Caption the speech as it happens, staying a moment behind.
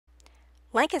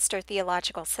Lancaster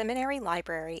Theological Seminary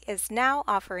Library is now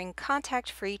offering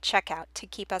contact-free checkout to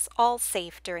keep us all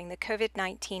safe during the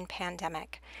COVID-19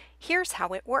 pandemic. Here's how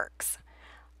it works.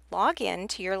 Log in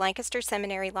to your Lancaster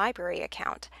Seminary Library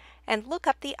account and look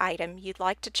up the item you'd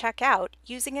like to check out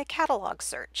using a catalog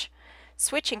search.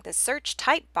 Switching the search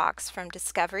type box from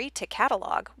Discovery to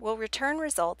Catalog will return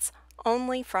results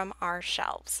only from our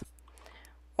shelves.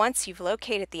 Once you've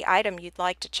located the item you'd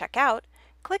like to check out,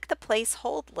 click the Place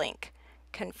Hold link.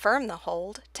 Confirm the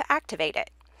hold to activate it.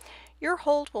 Your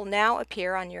hold will now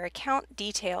appear on your account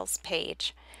details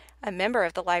page. A member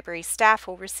of the library staff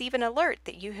will receive an alert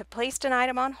that you have placed an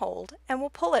item on hold and will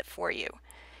pull it for you.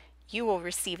 You will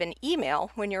receive an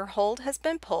email when your hold has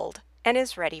been pulled and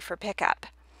is ready for pickup.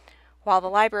 While the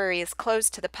library is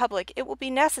closed to the public, it will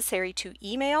be necessary to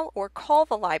email or call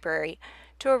the library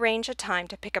to arrange a time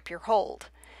to pick up your hold.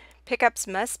 Pickups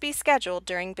must be scheduled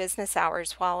during business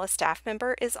hours while a staff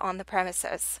member is on the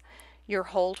premises. Your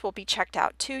hold will be checked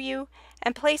out to you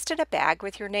and placed in a bag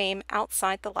with your name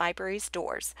outside the library's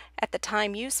doors at the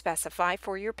time you specify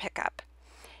for your pickup.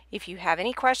 If you have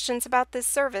any questions about this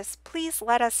service, please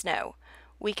let us know.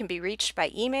 We can be reached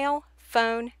by email,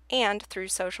 phone, and through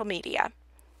social media.